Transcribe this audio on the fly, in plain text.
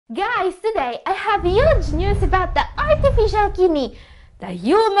Guys, today I have huge news about the artificial kidney. The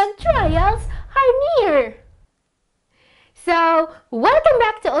human trials are near. So, welcome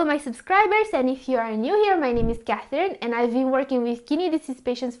back to all my subscribers, and if you are new here, my name is Katherine and I've been working with kidney disease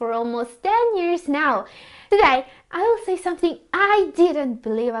patients for almost 10 years now. Today, I will say something I didn't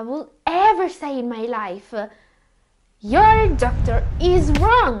believe I would ever say in my life. Your doctor is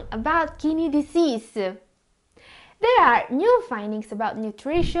wrong about kidney disease. There are new findings about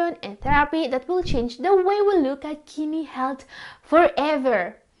nutrition and therapy that will change the way we look at kidney health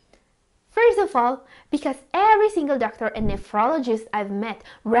forever. First of all, because every single doctor and nephrologist I've met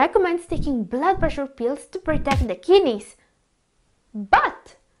recommends taking blood pressure pills to protect the kidneys.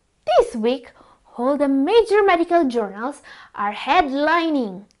 But this week, all the major medical journals are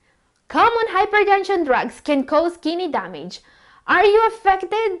headlining. Common hypertension drugs can cause kidney damage. Are you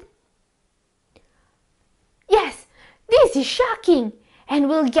affected? Yes, this is shocking, and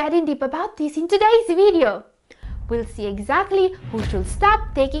we'll get in deep about this in today's video. We'll see exactly who should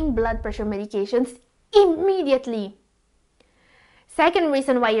stop taking blood pressure medications immediately. Second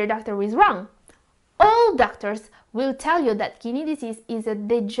reason why your doctor is wrong. All doctors will tell you that kidney disease is a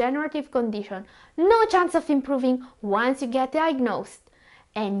degenerative condition, no chance of improving once you get diagnosed.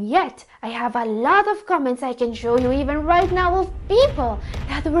 And yet, I have a lot of comments I can show you even right now of people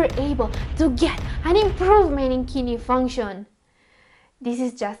that were able to get an improvement in kidney function. This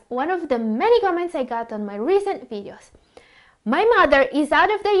is just one of the many comments I got on my recent videos. My mother is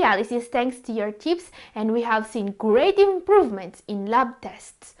out of dialysis thanks to your tips, and we have seen great improvements in lab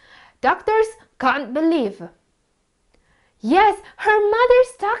tests. Doctors can't believe. Yes, her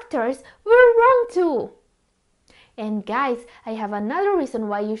mother's doctors were wrong too. And guys, I have another reason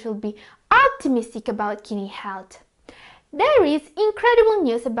why you should be optimistic about kidney health. There is incredible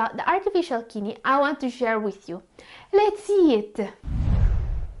news about the artificial kidney I want to share with you. Let's see it.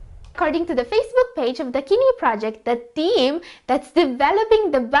 According to the Facebook page of the Kidney Project, the team that's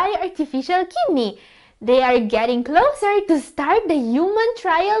developing the bioartificial kidney, they are getting closer to start the human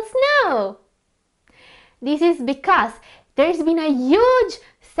trials now. This is because there's been a huge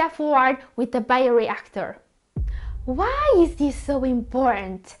step forward with the bioreactor. Why is this so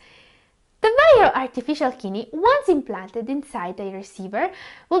important? The bioartificial kidney, once implanted inside the receiver,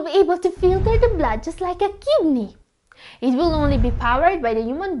 will be able to filter the blood just like a kidney. It will only be powered by the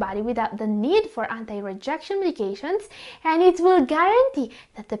human body without the need for anti-rejection medications, and it will guarantee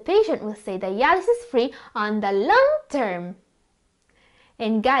that the patient will stay dialysis-free on the long term.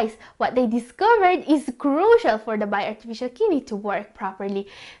 And guys, what they discovered is crucial for the bioartificial kidney to work properly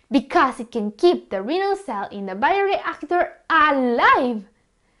because it can keep the renal cell in the bioreactor alive.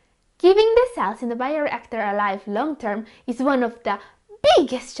 Keeping the cells in the bioreactor alive long term is one of the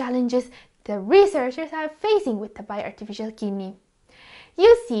biggest challenges the researchers are facing with the bioartificial kidney.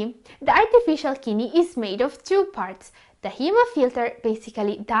 You see, the artificial kidney is made of two parts. The hemofilter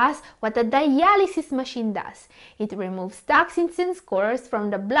basically does what a dialysis machine does. It removes toxins and scores from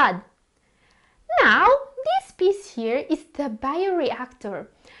the blood. Now, this piece here is the bioreactor.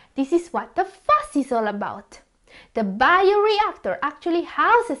 This is what the fuss is all about. The bioreactor actually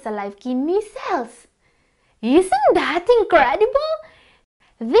houses alive kidney cells. Isn't that incredible?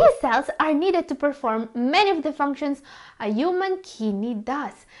 These cells are needed to perform many of the functions a human kidney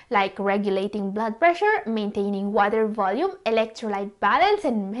does, like regulating blood pressure, maintaining water volume, electrolyte balance,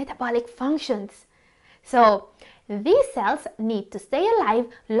 and metabolic functions. So, these cells need to stay alive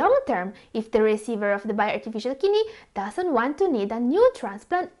long term if the receiver of the bioartificial kidney doesn't want to need a new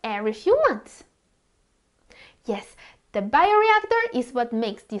transplant every few months. Yes, the bioreactor is what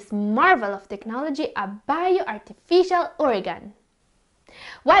makes this marvel of technology a bioartificial organ.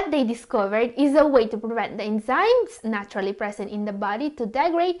 What they discovered is a way to prevent the enzymes naturally present in the body to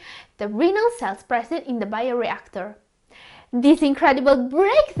degrade the renal cells present in the bioreactor. This incredible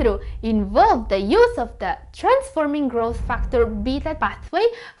breakthrough involved the use of the transforming growth factor beta pathway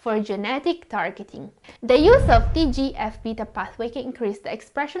for genetic targeting. The use of TGF-beta pathway can increase the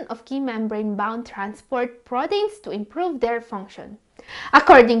expression of key membrane-bound transport proteins to improve their function.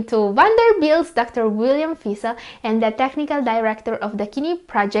 According to Vanderbilt's Dr. William Fiesel and the technical director of the Kidney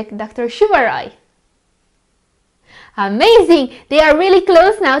Project, Dr. Shivaroy. Amazing! They are really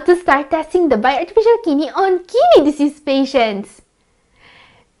close now to start testing the bioartificial kidney on kidney disease patients.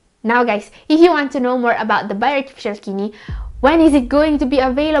 Now guys, if you want to know more about the bioartificial kidney, when is it going to be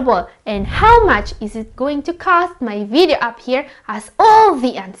available and how much is it going to cost, my video up here has all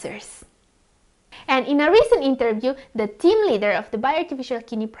the answers. And in a recent interview, the team leader of the Bioartificial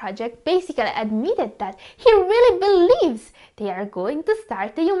Kidney Project basically admitted that he really believes they are going to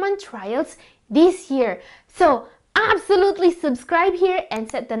start the human trials this year. So absolutely subscribe here and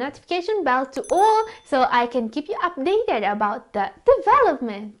set the notification bell to all so I can keep you updated about the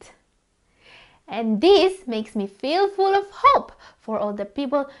development. And this makes me feel full of hope for all the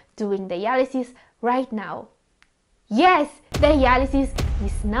people doing dialysis right now. Yes, dialysis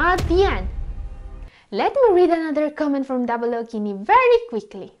is not the end. Let me read another comment from Double O Kidney very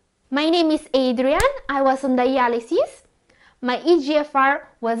quickly. My name is Adrian. I was on dialysis. My eGFR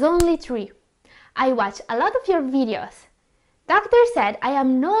was only 3. I watched a lot of your videos. Doctor said I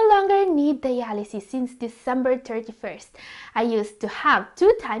am no longer need dialysis since December 31st. I used to have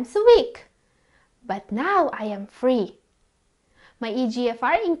 2 times a week. But now I am free. My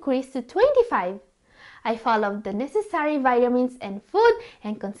eGFR increased to 25. I followed the necessary vitamins and food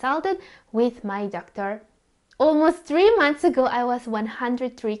and consulted with my doctor. Almost 3 months ago, I was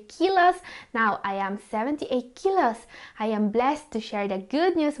 103 kilos. Now I am 78 kilos. I am blessed to share the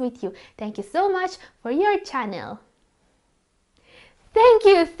good news with you. Thank you so much for your channel. Thank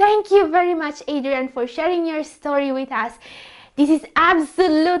you very much, Adrian, for sharing your story with us. This is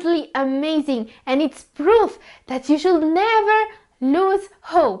absolutely amazing, and it's proof that you should never lose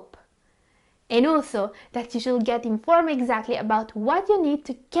hope. And also that you should get informed exactly about what you need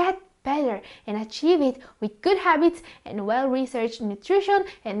to get better and achieve it with good habits and well-researched nutrition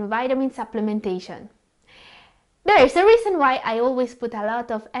and vitamin supplementation. There is a reason why I always put a lot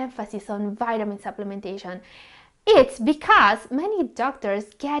of emphasis on vitamin supplementation. It's because many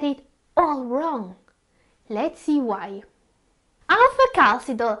doctors get it all wrong. Let's see why.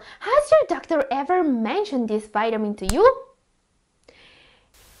 Alpha-calcidol. Has your doctor ever mentioned this vitamin to you?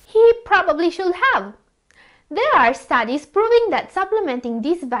 He probably should have. There are studies proving that supplementing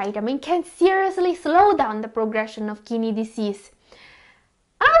this vitamin can seriously slow down the progression of kidney disease.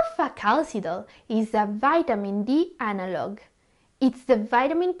 Alpha-calcidol is a vitamin D analog. It's the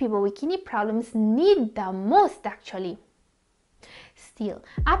vitamin people with kidney problems need the most actually. Still,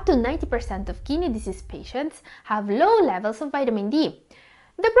 up to 90% of kidney disease patients have low levels of vitamin D.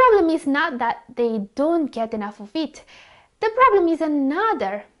 The problem is not that they don't get enough of it. The problem is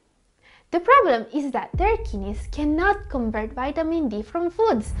another. The problem is that their kidneys cannot convert vitamin D from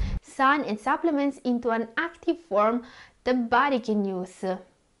foods, sun, and supplements into an active form the body can use.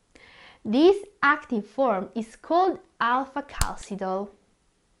 This active form is called alpha-calcidol.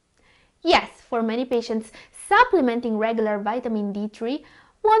 Yes, for many patients, supplementing regular vitamin D3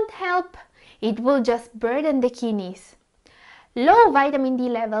 won't help. It will just burden the kidneys. Low vitamin D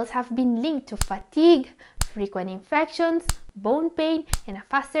levels have been linked to fatigue, frequent infections, bone pain, and a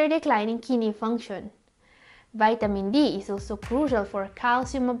faster decline in kidney function. Vitamin D is also crucial for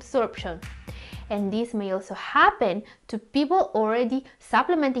calcium absorption, and this may also happen to people already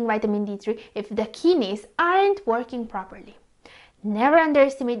supplementing vitamin D3 if the kidneys aren't working properly. Never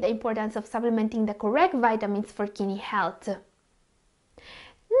underestimate the importance of supplementing the correct vitamins for kidney health.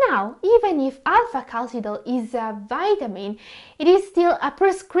 Now, even if alpha-calcidol is a vitamin, it is still a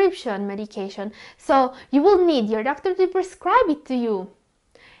prescription medication, so you will need your doctor to prescribe it to you.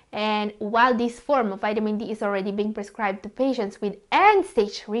 And while this form of vitamin D is already being prescribed to patients with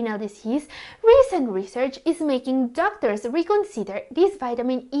end-stage renal disease, recent research is making doctors reconsider this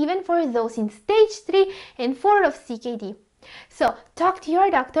vitamin even for those in stage 3 and 4 of CKD. So, talk to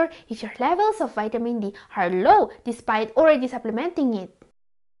your doctor if your levels of vitamin D are low despite already supplementing it.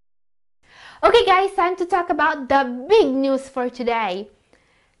 Okay guys, time to talk about the big news for today.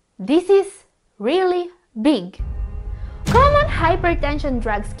 This is really big. Common hypertension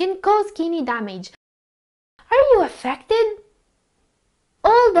drugs can cause kidney damage. Are you affected?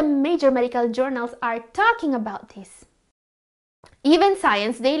 All the major medical journals are talking about this. Even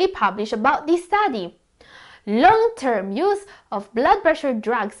Science Daily published about this study. Long-term use of blood pressure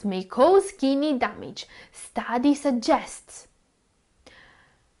drugs may cause kidney damage, study suggests.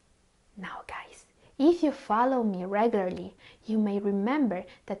 Now guys, if you follow me regularly, you may remember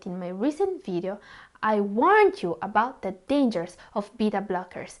that in my recent video, I warned you about the dangers of beta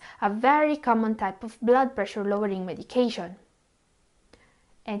blockers, a very common type of blood pressure lowering medication.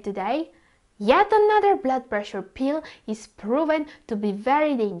 And today, yet another blood pressure pill is proven to be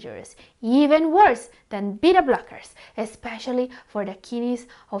very dangerous, even worse than beta blockers, especially for the kidneys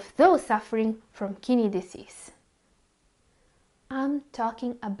of those suffering from kidney disease. I'm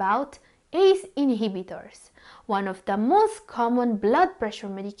talking about ACE inhibitors, one of the most common blood pressure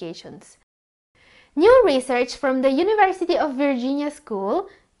medications. New research from the University of Virginia School,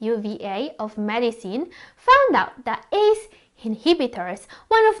 UVA, of Medicine found out that ACE inhibitors,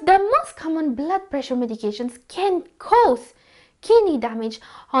 one of the most common blood pressure medications, can cause kidney damage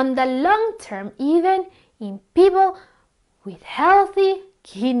on the long term, even in people with healthy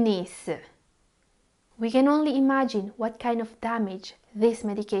kidneys. We can only imagine what kind of damage these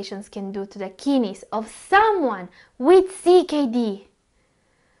medications can do to the kidneys of someone with CKD.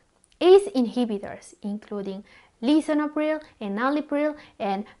 ACE inhibitors, including lisinopril, enalapril,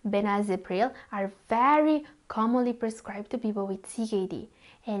 and benazepril, are very commonly prescribed to people with CKD.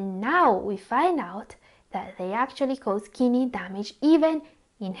 And now we find out that they actually cause kidney damage even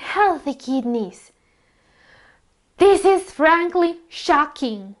in healthy kidneys. This is frankly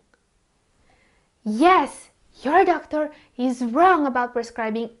shocking. Yes, your doctor is wrong about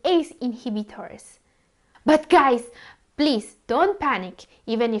prescribing ACE inhibitors. But guys, please don't panic,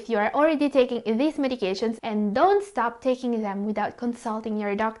 even if you are already taking these medications, and don't stop taking them without consulting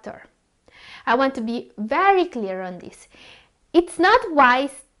your doctor. I want to be very clear on this. It's not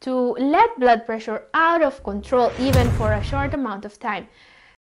wise to let blood pressure out of control even for a short amount of time.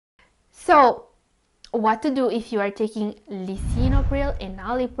 So, what to do if you are taking lisinopril,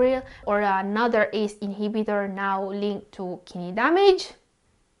 enalapril, or another ACE inhibitor now linked to kidney damage?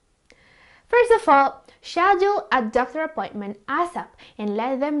 First of all, schedule a doctor appointment ASAP and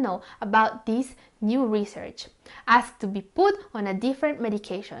let them know about this new research. Ask to be put on a different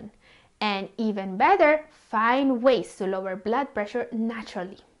medication. And even better, find ways to lower blood pressure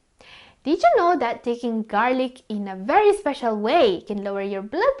naturally. Did you know that taking garlic in a very special way can lower your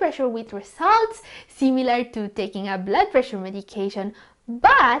blood pressure with results similar to taking a blood pressure medication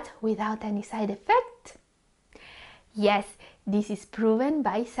but without any side effect? Yes, this is proven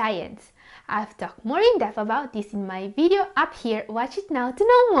by science. I've talked more in depth about this in my video up here. Watch it now to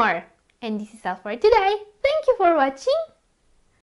know more. And this is all for today. Thank you for watching.